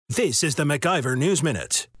This is the MacIver News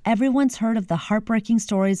Minute. Everyone's heard of the heartbreaking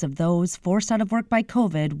stories of those forced out of work by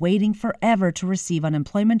COVID waiting forever to receive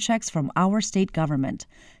unemployment checks from our state government.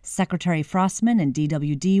 Secretary Frostman and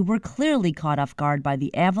DWD were clearly caught off guard by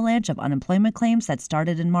the avalanche of unemployment claims that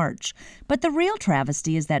started in March. But the real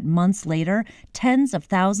travesty is that months later, tens of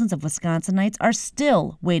thousands of Wisconsinites are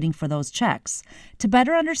still waiting for those checks. To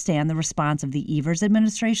better understand the response of the Evers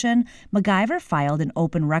administration, MacIver filed an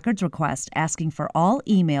open records request asking for all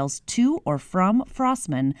emails to or from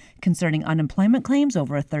Frostman concerning unemployment claims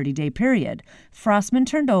over a 30-day period. Frostman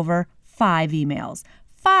turned over 5 emails.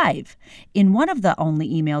 5. In one of the only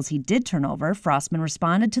emails he did turn over, Frostman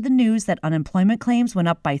responded to the news that unemployment claims went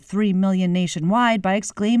up by 3 million nationwide by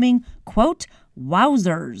exclaiming, quote,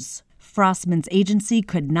 "Wowzers." Frostman's agency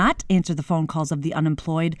could not answer the phone calls of the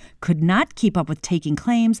unemployed, could not keep up with taking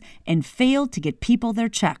claims, and failed to get people their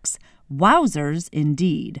checks. Wowzers,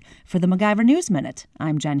 indeed. For the MacIver News Minute,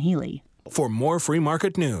 I'm Jen Healy. For more free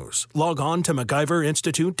market news, log on to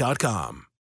MacIverInstitute.com.